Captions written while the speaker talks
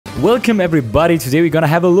Welcome everybody, today we're gonna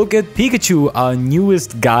have a look at Pikachu, our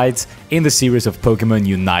newest guide in the series of Pokemon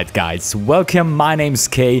Unite guides. Welcome, my name's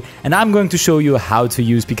Kay, and I'm going to show you how to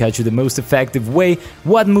use Pikachu the most effective way,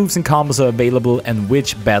 what moves and combos are available, and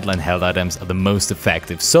which battle and held items are the most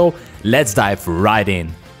effective. So let's dive right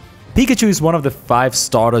in. Pikachu is one of the 5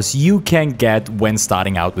 starters you can get when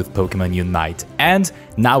starting out with Pokemon Unite, and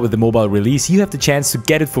now with the mobile release you have the chance to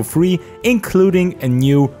get it for free, including a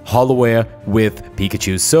new holoware with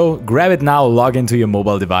Pikachu. So grab it now, log into your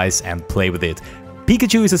mobile device and play with it.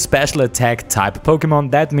 Pikachu is a special attack type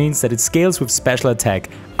Pokemon. That means that it scales with special attack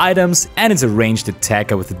items and it's a ranged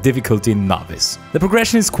attacker with a difficulty novice. The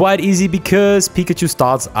progression is quite easy because Pikachu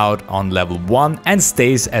starts out on level 1 and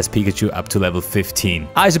stays as Pikachu up to level 15.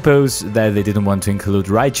 I suppose that they didn't want to include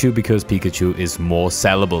Raichu because Pikachu is more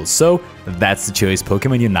sellable, so that's the choice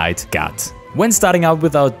Pokemon Unite got. When starting out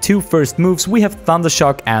with our 2 first moves, we have Thunder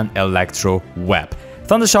Shock and Electro Web.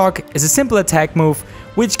 Thunder Shock is a simple attack move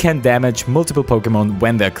which can damage multiple Pokemon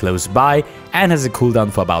when they're close by and has a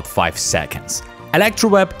cooldown for about 5 seconds. Electro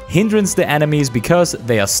Web hinders the enemies because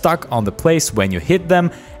they are stuck on the place when you hit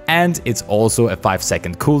them, and it's also a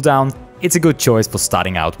 5-second cooldown. It's a good choice for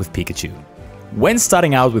starting out with Pikachu. When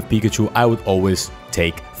starting out with Pikachu, I would always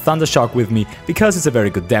take Thunder Shock with me because it's a very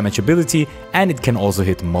good damage ability and it can also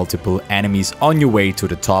hit multiple enemies on your way to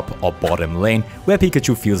the top or bottom lane where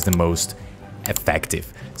Pikachu feels the most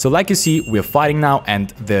effective. So like you see, we're fighting now, and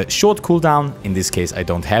the short cooldown, in this case I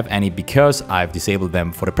don't have any because I've disabled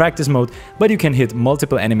them for the practice mode, but you can hit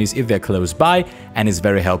multiple enemies if they're close by and is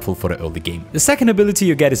very helpful for the early game. The second ability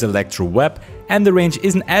you get is Electro Web, and the range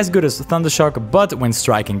isn't as good as Thunder Shock, but when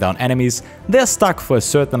striking down enemies, they're stuck for a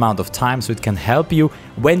certain amount of time, so it can help you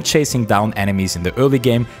when chasing down enemies in the early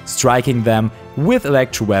game, striking them with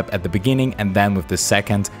Electro Web at the beginning and then with the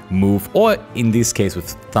second move, or in this case with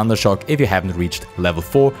Thunder Shock if you haven't reached level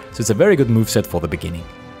 4, so it's a very good moveset for the beginning.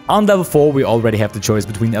 On level 4 we already have the choice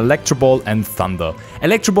between Electro Ball and Thunder.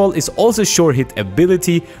 Electro Ball is also a sure hit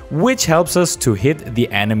ability which helps us to hit the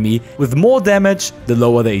enemy with more damage the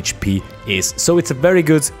lower the HP is. So it's a very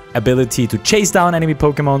good ability to chase down enemy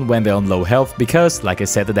Pokemon when they're on low health because, like I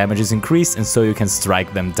said, the damage is increased and so you can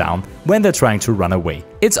strike them down when they're trying to run away.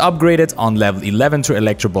 It's upgraded on level 11 to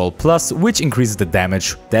Electro Ball Plus, which increases the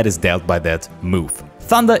damage that is dealt by that move.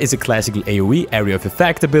 Thunder is a classical AoE area of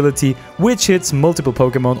effect ability which hits multiple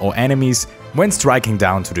Pokemon or enemies when striking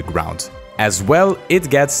down to the ground. As well, it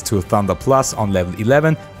gets to Thunder Plus on level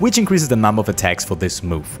 11, which increases the number of attacks for this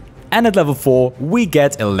move. And at level 4 we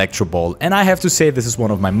get Electro Ball, and I have to say this is one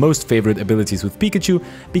of my most favorite abilities with Pikachu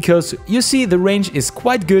because you see the range is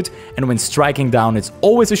quite good and when striking down it's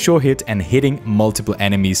always a sure hit and hitting multiple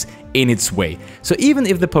enemies in its way. So even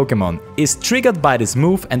if the Pokemon is triggered by this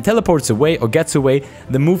move and teleports away or gets away,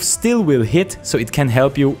 the move still will hit, so it can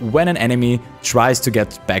help you when an enemy tries to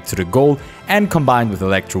get back to the goal, and combined with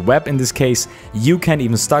Electro Web in this case, you can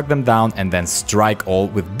even stuck them down and then strike all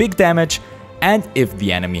with big damage. And if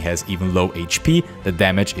the enemy has even low HP, the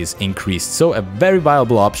damage is increased. So a very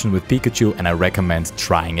viable option with Pikachu, and I recommend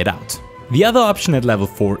trying it out. The other option at level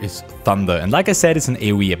 4 is Thunder, and like I said, it's an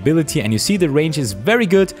AoE ability and you see the range is very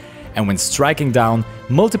good, and when striking down,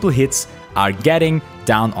 multiple hits are getting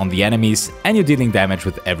down on the enemies and you're dealing damage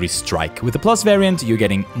with every strike. With the Plus variant you're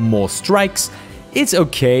getting more strikes. It's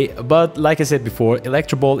okay, but like I said before,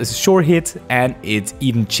 Electro Ball is a sure hit and it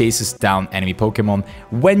even chases down enemy Pokemon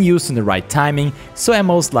when used in the right timing, so I'm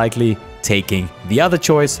most likely taking the other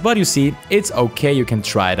choice, but you see, it's okay, you can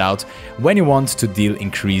try it out when you want to deal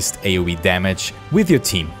increased AoE damage with your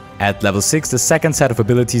team. At level 6 the second set of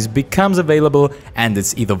abilities becomes available and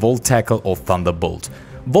it's either Volt Tackle or Thunderbolt.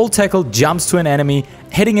 Volt Tackle jumps to an enemy,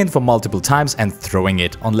 hitting it for multiple times and throwing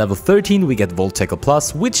it. On level 13 we get Volt Tackle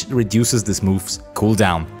Plus, which reduces this move's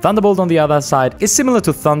cooldown. Thunderbolt on the other side is similar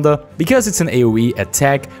to Thunder because it's an AoE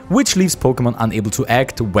attack which leaves Pokemon unable to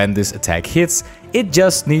act when this attack hits. It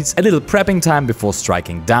just needs a little prepping time before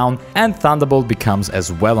striking down, and Thunderbolt becomes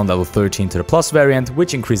as well on level 13 to the Plus variant,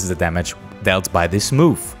 which increases the damage dealt by this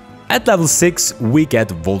move. At level 6 we get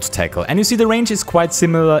Volt Tackle, and you see the range is quite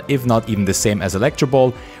similar, if not even the same as Electro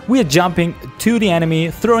Ball. We are jumping to the enemy,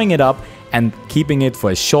 throwing it up and keeping it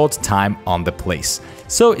for a short time on the place.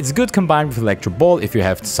 So it's good combined with Electro Ball if you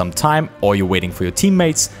have some time or you're waiting for your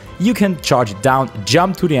teammates. You can charge it down,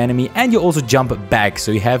 jump to the enemy, and you also jump back,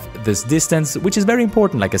 so you have this distance, which is very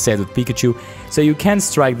important like I said with Pikachu. So you can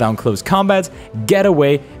strike down close combat, get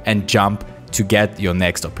away and jump to get your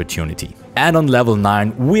next opportunity. And on level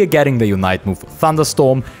 9, we are getting the Unite move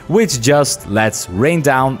Thunderstorm, which just lets rain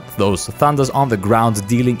down those thunders on the ground,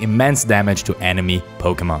 dealing immense damage to enemy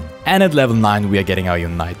Pokemon. And at level 9, we are getting our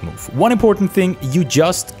Unite move. One important thing, you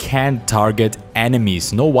just can't target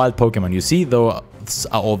enemies, no wild Pokemon. You see, though,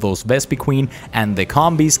 all those Vespiquen and the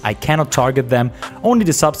combis, I cannot target them, only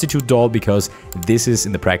the substitute doll, because this is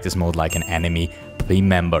in the practice mode like an enemy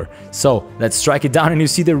member. So let's strike it down, and you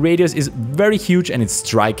see the radius is very huge and it's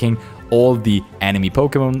striking all the enemy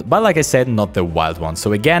Pokemon, but like I said, not the wild ones.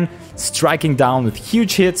 So again, striking down with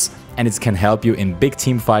huge hits, and it can help you in big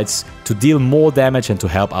team fights to deal more damage and to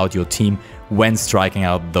help out your team when striking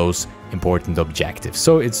out those important objectives.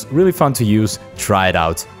 So it's really fun to use, try it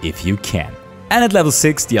out if you can. And at level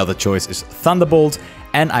 6, the other choice is Thunderbolt,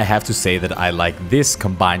 and I have to say that I like this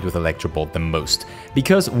combined with Electro Bolt the most,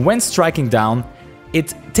 because when striking down,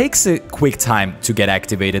 it takes a quick time to get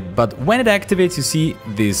activated, but when it activates, you see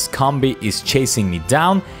this combi is chasing me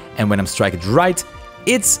down, and when I'm striking it right,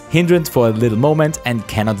 it's hindered for a little moment and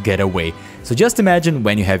cannot get away. So just imagine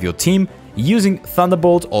when you have your team using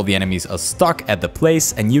Thunderbolt, all the enemies are stuck at the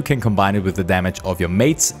place, and you can combine it with the damage of your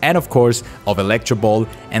mates and of course of Electro Ball,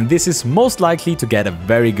 and this is most likely to get a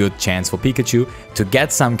very good chance for Pikachu to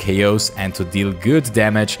get some KOs and to deal good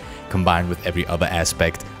damage combined with every other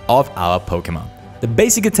aspect of our Pokemon. The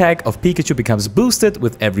basic attack of Pikachu becomes boosted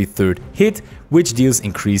with every third hit, which deals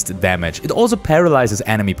increased damage. It also paralyzes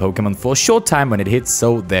enemy Pokemon for a short time when it hits,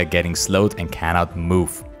 so they're getting slowed and cannot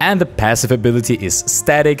move. And the passive ability is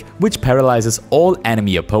Static, which paralyzes all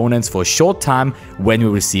enemy opponents for a short time when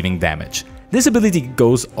you're receiving damage. This ability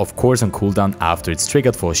goes of course on cooldown after it's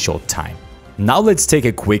triggered for a short time. Now let's take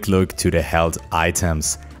a quick look to the held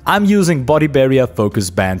items. I'm using Body Barrier,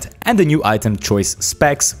 Focus Band and the new item choice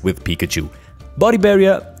Specs with Pikachu. Body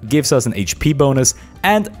Barrier gives us an HP bonus,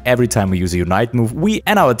 and every time we use a Unite move, we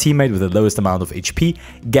and our teammate with the lowest amount of HP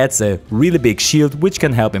gets a really big shield, which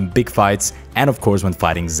can help in big fights and of course when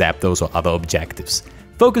fighting Zapdos or other objectives.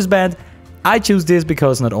 Focus Band, I choose this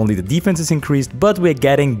because not only the defense is increased, but we're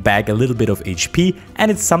getting back a little bit of HP, and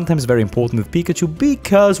it's sometimes very important with Pikachu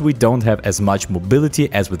because we don't have as much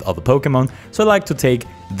mobility as with other Pokemon, so I like to take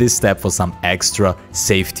this step for some extra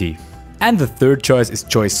safety. And the third choice is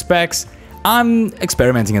Choice Specs. I'm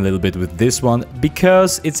experimenting a little bit with this one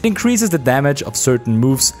because it increases the damage of certain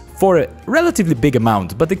moves for a relatively big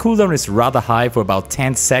amount, but the cooldown is rather high for about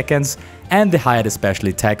 10 seconds, and the higher the special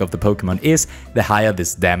attack of the Pokemon is, the higher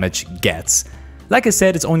this damage gets. Like I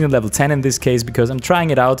said, it's only on level 10 in this case because I'm trying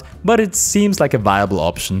it out, but it seems like a viable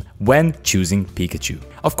option when choosing Pikachu.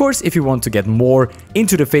 Of course, if you want to get more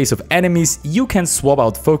into the face of enemies, you can swap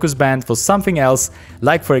out Focus Band for something else,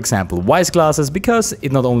 like for example Wise Glasses, because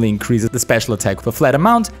it not only increases the special attack for a flat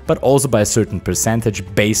amount, but also by a certain percentage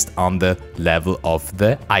based on the level of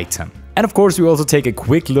the item. And of course we also take a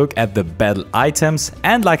quick look at the battle items,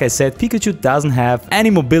 and like I said, Pikachu doesn't have any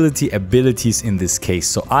mobility abilities in this case,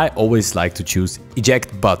 so I always like to choose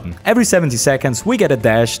Eject Button. Every 70 seconds we get a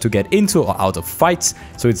dash to get into or out of fights,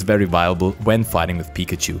 so it's very viable when fighting with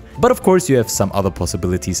Pikachu. But of course you have some other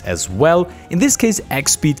possibilities as well. In this case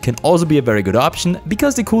X-Speed can also be a very good option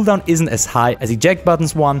because the cooldown isn't as high as Eject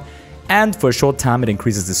Button's one, and for a short time it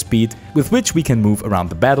increases the speed with which we can move around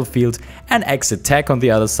the battlefield, and X-Attack on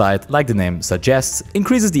the other side, like the name suggests,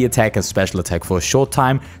 increases the attack and special attack for a short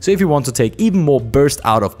time, so if you want to take even more burst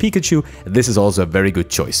out of Pikachu, this is also a very good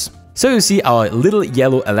choice. So you see, our little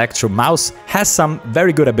yellow Electro Mouse has some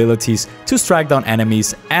very good abilities to strike down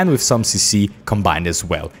enemies and with some CC combined as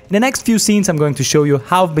well. In the next few scenes I'm going to show you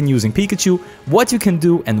how I've been using Pikachu, what you can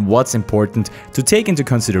do and what's important to take into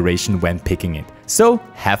consideration when picking it. So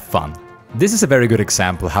have fun! This is a very good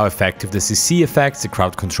example how effective the CC effects, the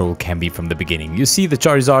crowd control, can be from the beginning. You see the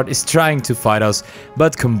Charizard is trying to fight us,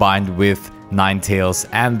 but combined with Ninetales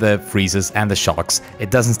and the Freezes and the Shocks,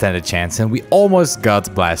 it doesn't stand a chance, and we almost got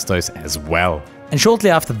Blastoise as well. And shortly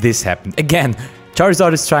after this happened, again,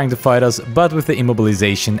 Charizard is trying to fight us, but with the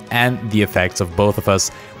immobilization and the effects of both of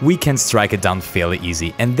us, we can strike it down fairly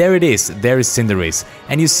easy. And there it is, there is Cinderace.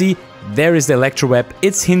 And you see, there is the Electro Web,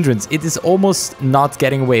 it's hindrance, it is almost not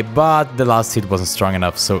getting away, but the last hit wasn't strong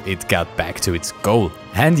enough, so it got back to its goal.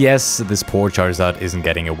 And yes, this poor Charizard isn't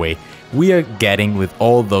getting away. We are getting with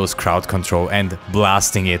all those crowd control and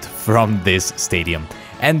blasting it from this stadium.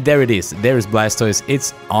 And there it is, there is Blastoise,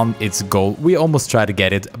 it's on its goal. We almost try to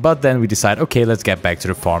get it, but then we decide, okay, let's get back to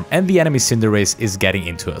the farm, and the enemy Cinderace is getting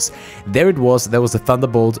into us. There it was, there was a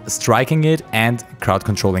Thunderbolt striking it and crowd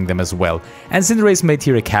controlling them as well. And Cinderace made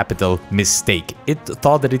here a capital mistake. It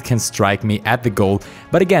thought that it can strike me at the goal,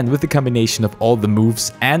 but again, with the combination of all the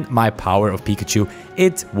moves and my power of Pikachu,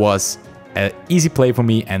 it was an easy play for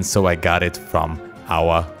me, and so I got it from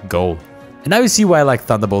our goal. And now you see why I like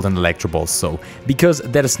Thunderbolt and Electro Ball so, because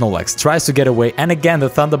that Snorlax tries to get away, and again the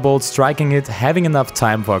Thunderbolt striking it, having enough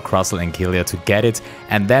time for Crustle and Killia to get it,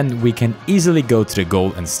 and then we can easily go to the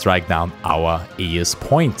goal and strike down our ES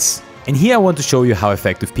points. And here I want to show you how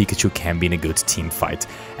effective Pikachu can be in a good team fight.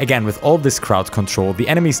 Again, with all this crowd control, the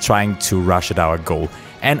enemy is trying to rush at our goal,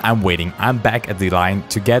 and I'm waiting. I'm back at the line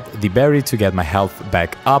to get the berry to get my health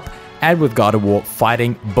back up. And with God of War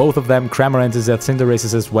fighting both of them, Cramorant is at Cinderace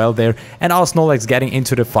is as well there, and our Snorlax getting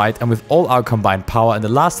into the fight, and with all our combined power and the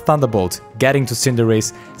last Thunderbolt getting to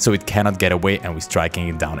Cinderace so it cannot get away, and we're striking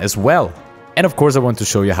it down as well. And of course I want to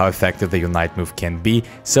show you how effective the Unite move can be.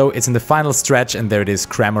 So it's in the final stretch, and there it is,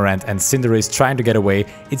 Cramorant and Cinderace trying to get away.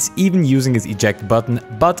 It's even using its eject button,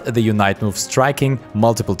 but the Unite move striking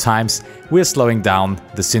multiple times. We're slowing down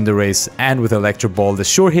the Cinderace, and with Electro Ball the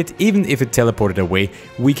sure hit, even if it teleported away,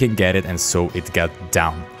 we can get it, and so it got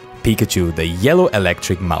down. Pikachu, the yellow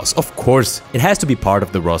electric mouse. Of course, it has to be part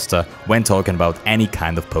of the roster when talking about any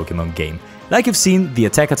kind of Pokemon game. Like you've seen, the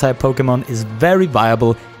Attacker type Pokemon is very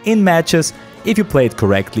viable in matches. If you play it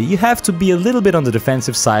correctly, you have to be a little bit on the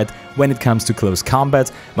defensive side when it comes to close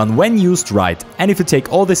combat, but when used right, and if you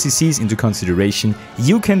take all the CCs into consideration,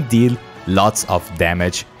 you can deal lots of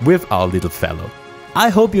damage with our little fellow. I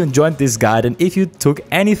hope you enjoyed this guide, and if you took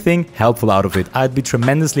anything helpful out of it, I'd be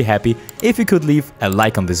tremendously happy if you could leave a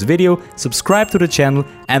like on this video, subscribe to the channel,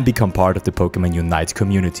 and become part of the Pokemon Unite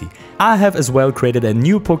community. I have as well created a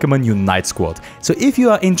new Pokemon Unite squad, so if you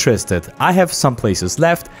are interested, I have some places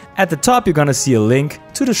left. At the top you're gonna see a link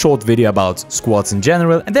to the short video about squads in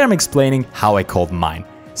general, and there I'm explaining how I called mine.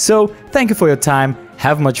 So thank you for your time,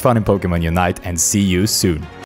 have much fun in Pokemon Unite, and see you soon.